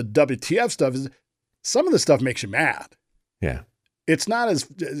some of the WTF stuff is some of the stuff makes you mad. Yeah. It's not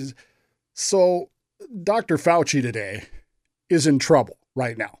so Dr. Fauci today is in trouble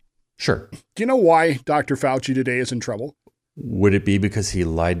right now. Sure. Do you know why Dr. Fauci today is in trouble? Would it be because he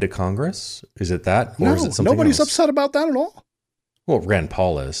lied to Congress? Is it that? Or No, is it something nobody's else? upset about that at all. Well, Rand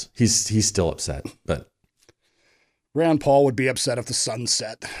Paul is. He's still upset, but Rand Paul would be upset if the sun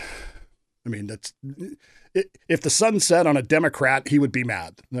set. I mean, if the sun set on a Democrat, he would be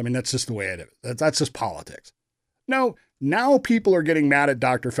mad. I mean, that's just the way it is. That's just politics. No, now people are getting mad at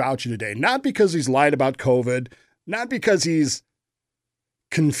Dr. Fauci today, not because he's lied about COVID, not because he's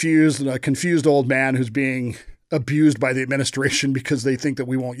a confused old man who's being abused by the administration because they think that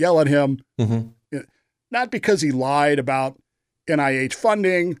we won't yell at him. Mm-hmm. Not because he lied about NIH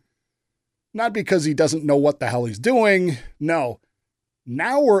funding, not because he doesn't know what the hell he's doing. No,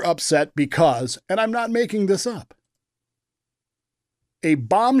 now we're upset because, and I'm not making this up, a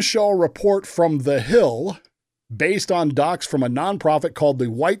bombshell report from The Hill, based on docs from a nonprofit called the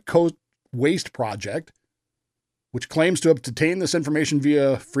White Coat Waste Project, which claims to have obtained this information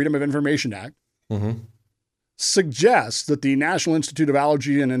via Freedom of Information Act, suggests that the National Institute of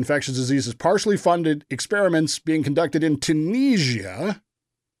Allergy and Infectious Diseases partially funded experiments being conducted in Tunisia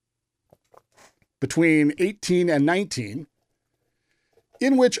between 18 and 19,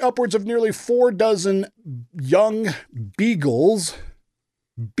 in which upwards of nearly 4 dozen young beagles,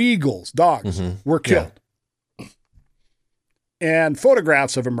 dogs, were killed. Yeah. And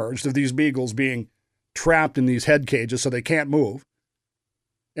photographs have emerged of these beagles being trapped in these head cages so they can't move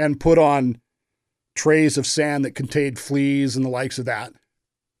and put on trays of sand that contained fleas and the likes of that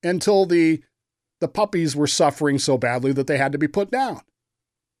until the puppies were suffering so badly that they had to be put down.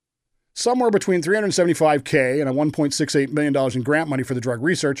 Somewhere between $375K and $1.68 million in grant money for the drug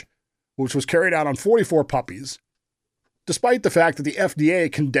research, which was carried out on 44 puppies, despite the fact that the FDA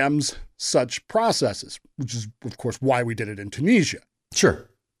condemns such processes, which is, of course, why we did it in Tunisia. Sure.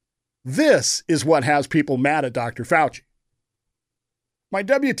 This is what has people mad at Dr. Fauci. My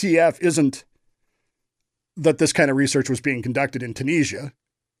WTF isn't that this kind of research was being conducted in Tunisia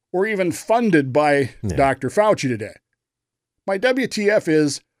or even funded by Dr. Fauci today. My WTF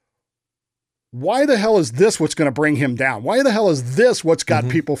is, why the hell is this what's going to bring him down? Why the hell is this what's got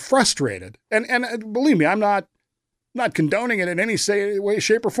people frustrated? And believe me, I'm not condoning it in any way,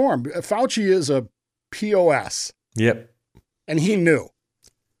 shape, or form. Fauci is a POS. Yep. And he knew.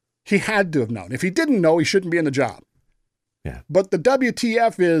 He had to have known. If he didn't know, he shouldn't be in the job. Yeah. But the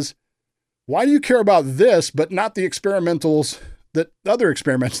WTF is, why do you care about this, but not the other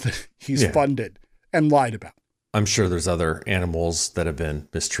experiments that he's funded and lied about? I'm sure there's other animals that have been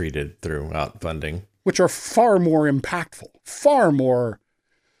mistreated throughout funding, which are far more impactful, far more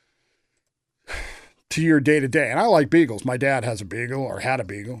to your day to day. And I like beagles. My dad has a beagle, or had a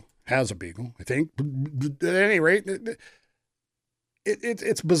beagle, has a beagle, I think. At any rate,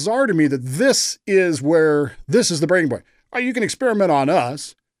 it's bizarre to me that this is the breaking point. Oh, you can experiment on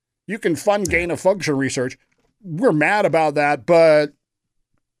us. You can fund gain of function research. We're mad about that, but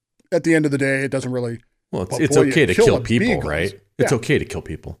at the end of the day, it doesn't really. Well, it's okay to kill people, right? It's okay to kill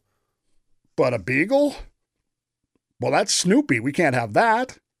people. But a beagle? Well, that's Snoopy. We can't have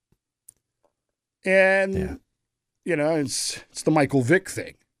that. And, it's the Michael Vick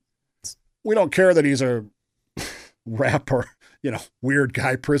thing. We don't care that he's a rapper, weird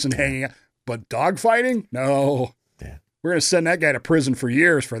guy, prison hanging out. But dogfighting? No. Yeah. We're going to send that guy to prison for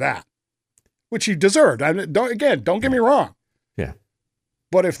years for that, which he deserved. Don't get me wrong. Yeah.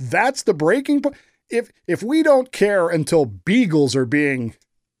 But if that's the breaking point, if we don't care until beagles are being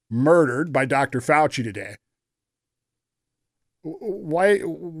murdered by Dr. Fauci today, why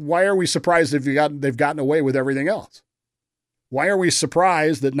are we surprised they've gotten away with everything else? Why are we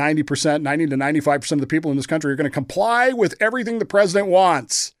surprised that 90 to 95% of the people in this country are going to comply with everything the president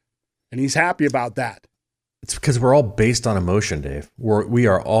wants? And he's happy about that. It's because we're all based on emotion, Dave. We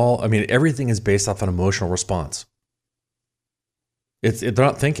are all, everything is based off an emotional response. They're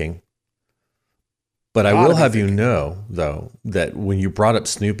not thinking. But I will have you know, though, that when you brought up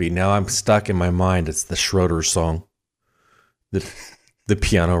Snoopy, now I'm stuck in my mind. It's the Schroeder song, the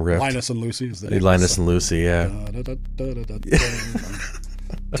piano riff. Linus and Lucy is that? Linus and Lucy, yeah.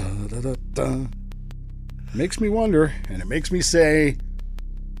 Makes me wonder, and it makes me say,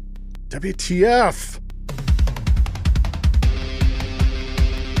 WTF?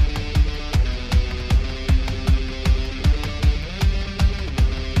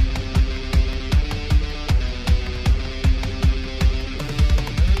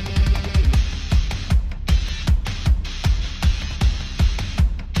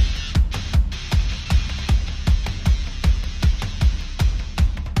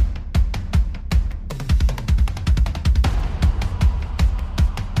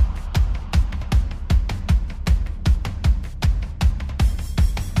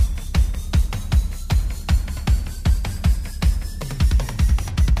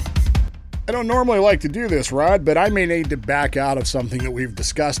 I don't normally like to do this, Rod, but I may need to back out of something that we've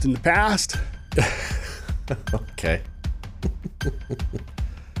discussed in the past. Okay.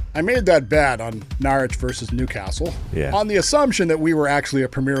 I made that bet on Norwich versus Newcastle on the assumption that we were actually a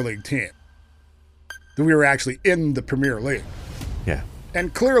Premier League team, that we were actually in the Premier League. Yeah.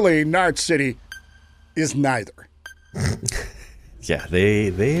 And clearly, Norwich City is neither. Yeah,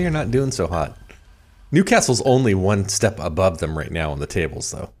 they are not doing so hot. Newcastle's only one step above them right now on the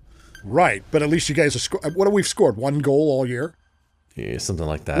tables, though. Right, but at least you guys have what have we scored? 1 goal all year? Yeah, something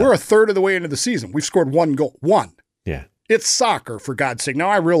like that. We're a third of the way into the season. We've scored 1 goal. 1. Yeah. It's soccer, for God's sake. Now,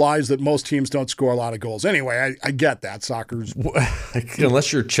 I realize that most teams don't score a lot of goals. Anyway, I get that. Soccer's...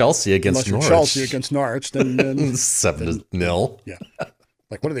 Unless you're Chelsea against Norwich. Chelsea against Norwich, then 7-0. Yeah.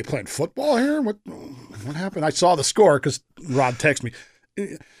 Like, what are they playing? Football here? What happened? I saw the score because Rod texted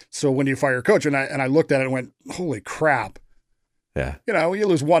me. So when do you fire your coach? And I looked at it and went, holy crap. Yeah. You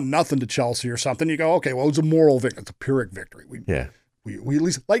lose 1-0 to Chelsea or something. You go, okay, well, it's a moral victory. It's a Pyrrhic victory. We at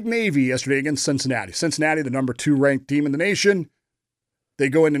least, like Navy yesterday against Cincinnati. Cincinnati, the number 2 ranked team in the nation. They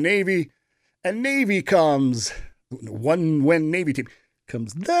go into Navy, and Navy comes, one-win Navy team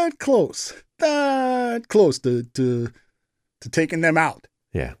comes that close to taking them out.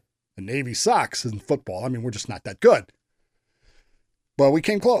 Yeah. And Navy sucks in football. We're just not that good. But we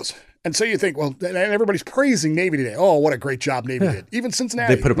came close. And so you think, well, and everybody's praising Navy today. Oh, what a great job Navy did. Even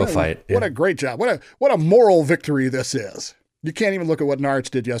Cincinnati. They put up a fight. What a great job. What a moral victory this is. You can't even look at what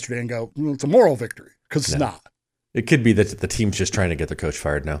Norwich did yesterday and go, well, it's a moral victory, because it's not. It could be that the team's just trying to get their coach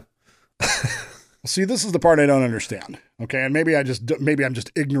fired now. See, this is the part I don't understand. Okay, and maybe I'm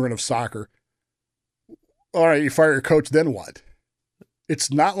just ignorant of soccer. All right, you fire your coach, then what? It's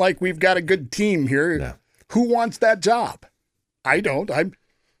not like we've got a good team here. No. Who wants that job? I don't.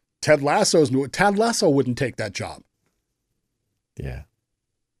 Ted Lasso wouldn't take that job. Yeah.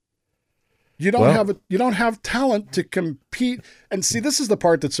 You don't have talent to compete. And see, this is the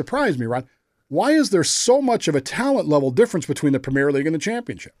part that surprised me, Ron. Why is there so much of a talent level difference between the Premier League and the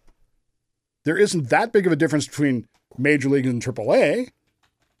Championship? There isn't that big of a difference between Major League and AAA.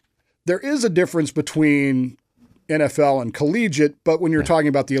 There is a difference between NFL and collegiate, but when you're talking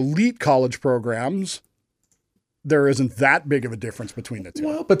about the elite college programs, there isn't that big of a difference between the two.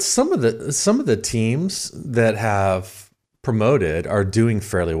 Well, but some of the teams that have promoted are doing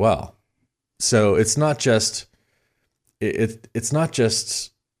fairly well. So it's not just it's not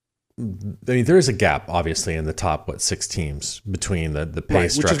just. I mean, there is a gap, obviously, in the top 6 teams between the pay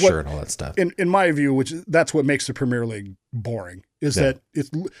structure and all that stuff. In my view, that's what makes the Premier League boring. That it's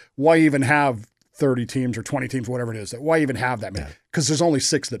why even have 30 teams or 20 teams, whatever it is. Why even have that many? Because there's only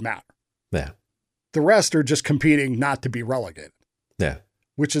 6 that matter. Yeah. The rest are just competing not to be relegated. Yeah.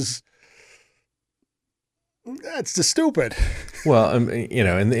 Which is, that's just stupid. Well,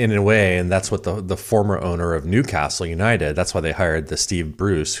 in a way, and that's what the former owner of Newcastle United, that's why they hired the Steve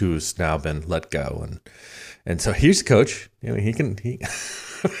Bruce, who's now been let go. And so he's a coach. Yeah,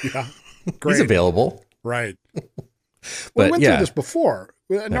 great. He's available. Right. We went through this before.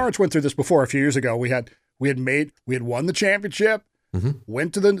 Norwich went through this before a few years ago. We had won the championship,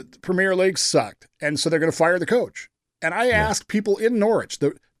 went to the Premier League, sucked. And so they're going to fire the coach. And I asked people in Norwich,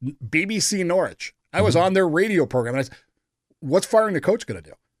 the BBC Norwich, I was on their radio program, and I said, what's firing the coach going to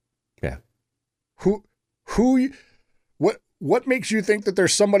do? Yeah. What makes you think that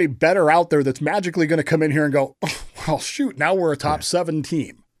there's somebody better out there that's magically going to come in here and go, oh, well, shoot, now we're a top 7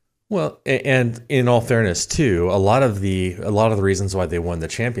 team? Well, and in all fairness, too, a lot of the reasons why they won the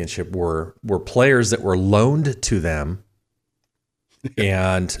championship were players that were loaned to them.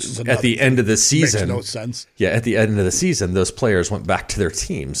 And at the end of the season, makes no sense. Yeah, at the end of the season, those players went back to their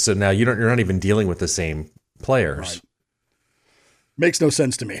teams. So now you're not even dealing with the same players. Right. Makes no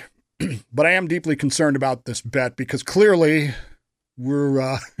sense to me. But I am deeply concerned about this bet because clearly we're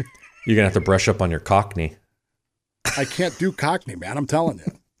you're gonna have to brush up on your Cockney. I can't do Cockney, man. I'm telling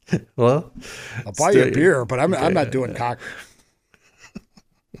you. Well, I'll buy you a beer, but I'm not doing Cockney.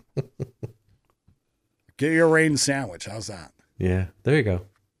 Get you a rain sandwich. How's that? Yeah, there you go.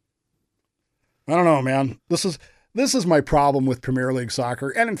 I don't know, man. This is my problem with Premier League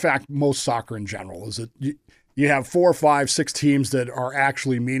soccer, and in fact, most soccer in general, is that you have 4, 5, 6 teams that are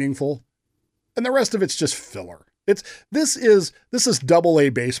actually meaningful, and the rest of it's just filler. This is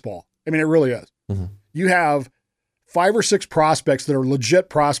AA baseball. I mean, it really is. Mm-hmm. You have 5 or 6 prospects that are legit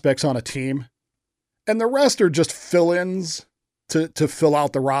prospects on a team, and the rest are just fill-ins to fill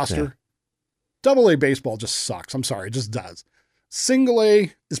out the roster. Yeah. AA baseball just sucks. I'm sorry, it just does. Single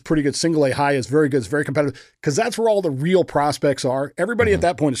A is pretty good. Single A high is very good. It's very competitive because that's where all the real prospects are. Everybody at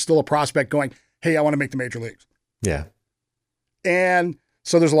that point is still a prospect going, hey, I want to make the major leagues. Yeah. And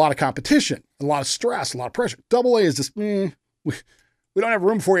so there's a lot of competition, a lot of stress, a lot of pressure. Double A is just, we don't have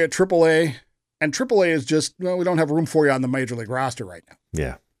room for you at Triple A. And Triple A is just, we don't have room for you on the major league roster right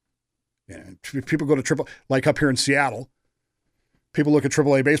now. Yeah. People go to Triple, like up here in Seattle. People look at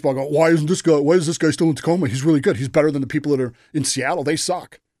AAA baseball and go, why is this guy still in Tacoma? He's really good. He's better than the people that are in Seattle. They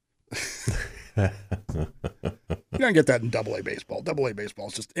suck. You don't get that in AA baseball. AA baseball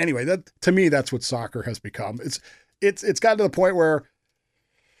is just, anyway, that to me, that's what soccer has become. It's gotten to the point where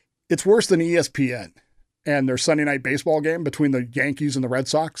it's worse than ESPN and their Sunday night baseball game between the Yankees and the Red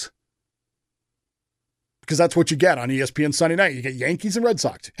Sox. Because that's what you get on ESPN Sunday night. You get Yankees and Red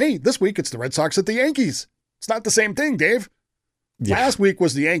Sox. Hey, this week it's the Red Sox at the Yankees. It's not the same thing, Dave. Yeah. Last week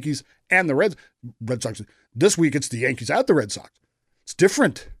was the Yankees and the Red Sox. This week it's the Yankees at the Red Sox. It's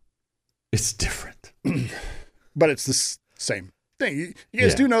different. It's different. But it's the same thing. You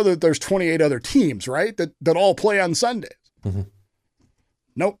guys do know that there's 28 other teams, right? That all play on Sundays. Mm-hmm.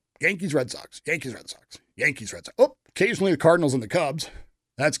 Nope. Yankees, Red Sox. Yankees, Red Sox. Yankees, Red Sox. Oh, occasionally the Cardinals and the Cubs.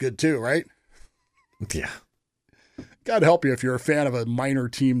 That's good too, right? Yeah. God help you if you're a fan of a minor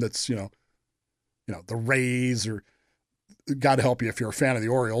team that's, the Rays, or God help you if you're a fan of the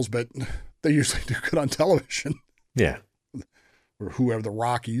Orioles, but they usually do good on television. Yeah. Or whoever, the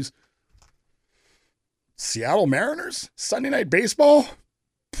Rockies. Seattle Mariners, Sunday night baseball.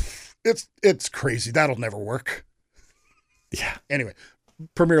 It's crazy. That'll never work. Yeah. Anyway,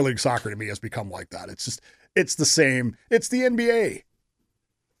 Premier League soccer to me has become like that. It's the same. It's the NBA.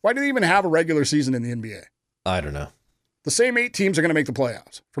 Why do they even have a regular season in the NBA? I don't know. The same 8 teams are going to make the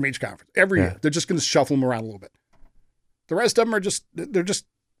playoffs from each conference every year. They're just going to shuffle them around a little bit. The rest of them are just,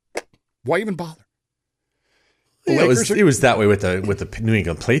 why even bother? Yeah, it was that way with the New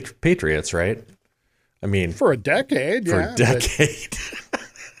England Patriots, right? I mean, for a decade, for a decade.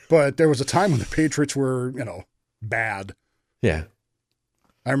 But there was a time when the Patriots were, bad. Yeah.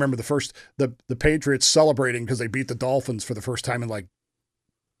 I remember the Patriots celebrating because they beat the Dolphins for the first time in like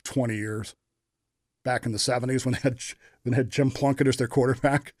 20 years. Back in the 70s when they had Jim Plunkett as their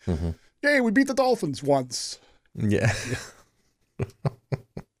quarterback. Mm-hmm. Yay, we beat the Dolphins once. Yeah.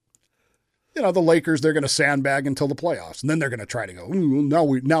 The Lakers, they're going to sandbag until the playoffs, and then they're going to try to go, now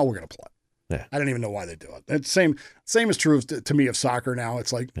we're going to play. Yeah. I don't even know why they do it. It's same is true to me of soccer now.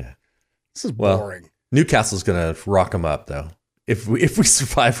 It's like, this is boring. Newcastle's going to rock them up, though, if we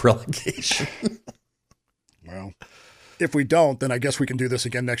survive relegation. Well, if we don't, then I guess we can do this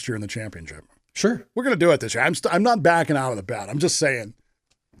again next year in the championship. Sure. We're going to do it this year. I'm not backing out of the bet. I'm just saying,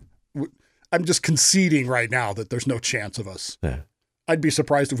 I'm just conceding right now that there's no chance of us. Yeah. I'd be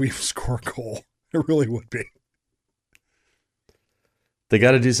surprised if we score a goal. It really would be. They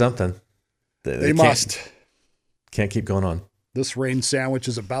got to do something. They must. Can't keep going on. This rain sandwich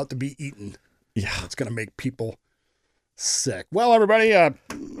is about to be eaten. Yeah. It's going to make people sick. Well, everybody,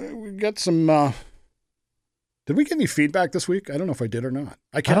 we got some... did we get any feedback this week? I don't know if I did or not.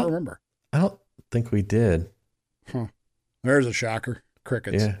 I can't remember. I don't think we did. Huh. There's a shocker.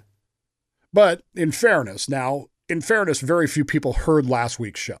 Crickets. Yeah. But in fairness, very few people heard last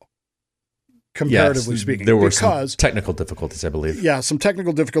week's show. Comparatively speaking. There were some technical difficulties, I believe. Yeah, some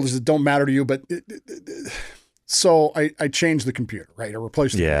technical difficulties that don't matter to you, but so I changed the computer, right? I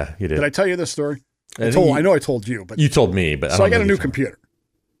replaced it. Yeah, you did. Did I tell you this story? I know I told you, but you told me, but I got a new computer.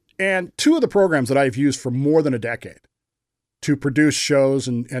 And two of the programs that I've used for more than a decade to produce shows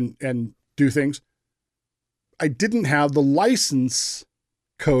and do things, I didn't have the license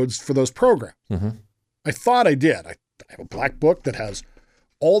codes for those programs. Mm-hmm. I thought I did. I have a black book that has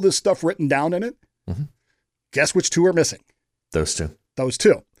all this stuff written down in it. Mm-hmm. Guess which two are missing? Those two.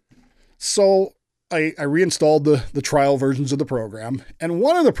 So I reinstalled the trial versions of the program. And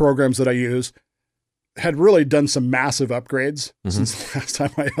one of the programs that I use had really done some massive upgrades since the last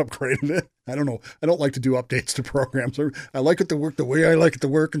time I upgraded it. I don't know. I don't like to do updates to programs. I like it to work the way I like it to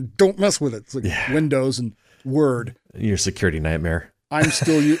work and don't mess with it. It's like Windows and Word. Your security nightmare. I'm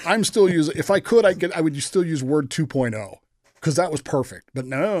still using, if I could, I would still use Word 2.0 because that was perfect. But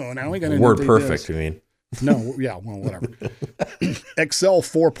no, now we got to Word perfect, you mean? No, yeah, well, whatever. Excel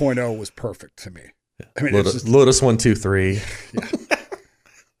 4.0 was perfect to me. I mean, Lotus 1, 2, 3. Yeah.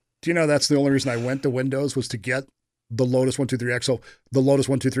 Do you know that's the only reason I went to Windows was to get the Lotus 1, 2, 3 Excel, the Lotus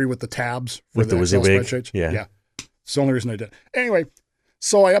 1, 2, 3 with the tabs for with the Excel WYSIWYG spreadsheets. Yeah. It's the only reason I did. Anyway,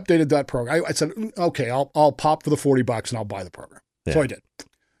 so I updated that program. I said, okay, I'll pop for the $40 and I'll buy the program. Yeah. So I did.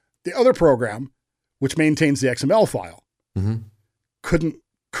 The other program, which maintains the XML file,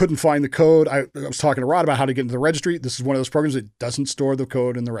 couldn't find the code. I was talking to Rod about how to get into the registry. This is one of those programs that doesn't store the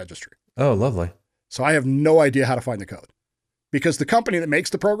code in the registry. Oh, lovely. So I have no idea how to find the code because the company that makes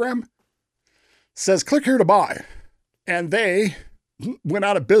the program says, click here to buy. And they went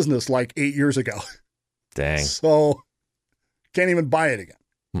out of business like 8 years ago. Dang. So can't even buy it again.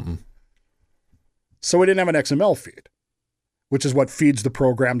 Mm-mm. So we didn't have an XML feed, which is what feeds the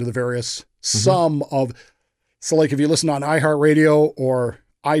program to the various So like if you listen on iHeartRadio or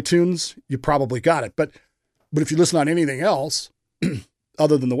iTunes, you probably got it. But if you listen on anything else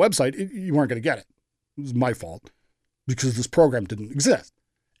other than the website, you weren't going to get it. It was my fault because this program didn't exist.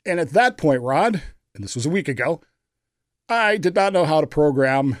 And at that point, Rod, and this was a week ago, I did not know how to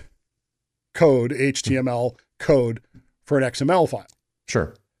program code, HTML code for an XML file.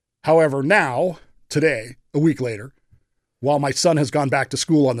 Sure. However, now, today, a week later, while my son has gone back to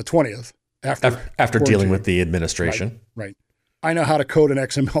school on the 20th, after dealing with the administration. Right. I know how to code an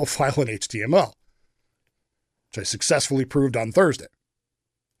XML file in HTML, which I successfully proved on Thursday.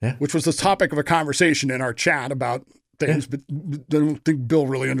 Yeah. Which was the topic of a conversation in our chat about things, but I don't think Bill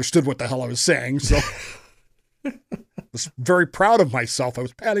really understood what the hell I was saying. So I was very proud of myself. I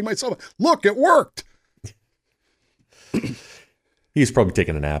was patting myself. Look, it worked. He's probably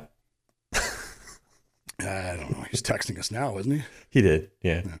taking a nap. I don't know. He's texting us now, isn't he? He did.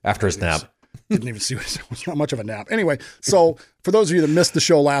 Yeah. After his nap. Didn't even see it. It was not much of a nap. Anyway, so for those of you that missed the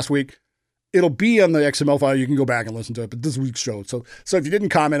show last week, it'll be on the XML file. You can go back and listen to it. But this week's show. So if you didn't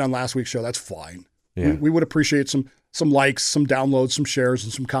comment on last week's show, that's fine. Yeah. We would appreciate some likes, some downloads, some shares,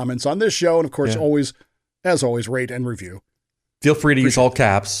 and some comments on this show. And of course, as always, rate and review. Feel free to use all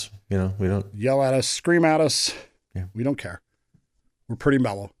caps. We don't yell at us, scream at us. Yeah. We don't care. We're pretty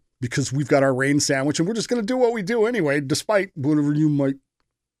mellow because we've got our rain sandwich and we're just going to do what we do anyway, despite whatever you might.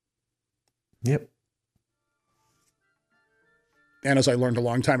 Yep. And as I learned a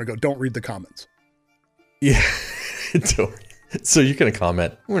long time ago, don't read the comments. Yeah. So you're going to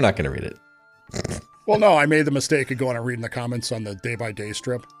comment. We're not going to read it. Well, no, I made the mistake of going and reading the comments on the Day by Day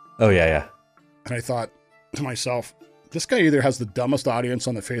strip. Oh, yeah. And I thought to myself, this guy either has the dumbest audience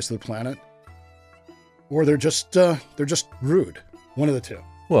on the face of the planet, or they're just rude. One of the two.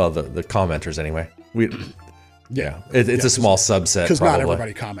 Well, the commenters anyway. It's a small subset. Because not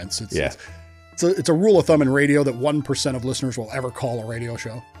everybody comments. It's a rule of thumb in radio that 1% of listeners will ever call a radio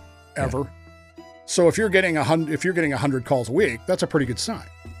show, ever. Yeah. So if you're getting 100 calls a week, that's a pretty good sign.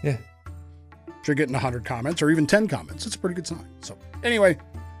 Yeah. If you're getting 100 comments or even 10 comments, it's a pretty good sign. So anyway,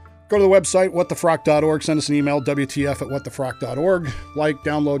 go to the website, whatthefrock.org. Send us an email, wtf@whatthefrock.org. Like,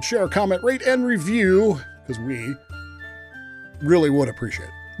 download, share, comment, rate, and review, because we really would appreciate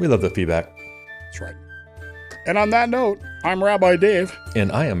it. We love the feedback. That's right. And on that note, I'm Rabbi Dave.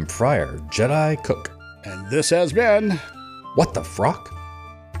 And I am Friar Jedi Cook. And this has been What the Frock?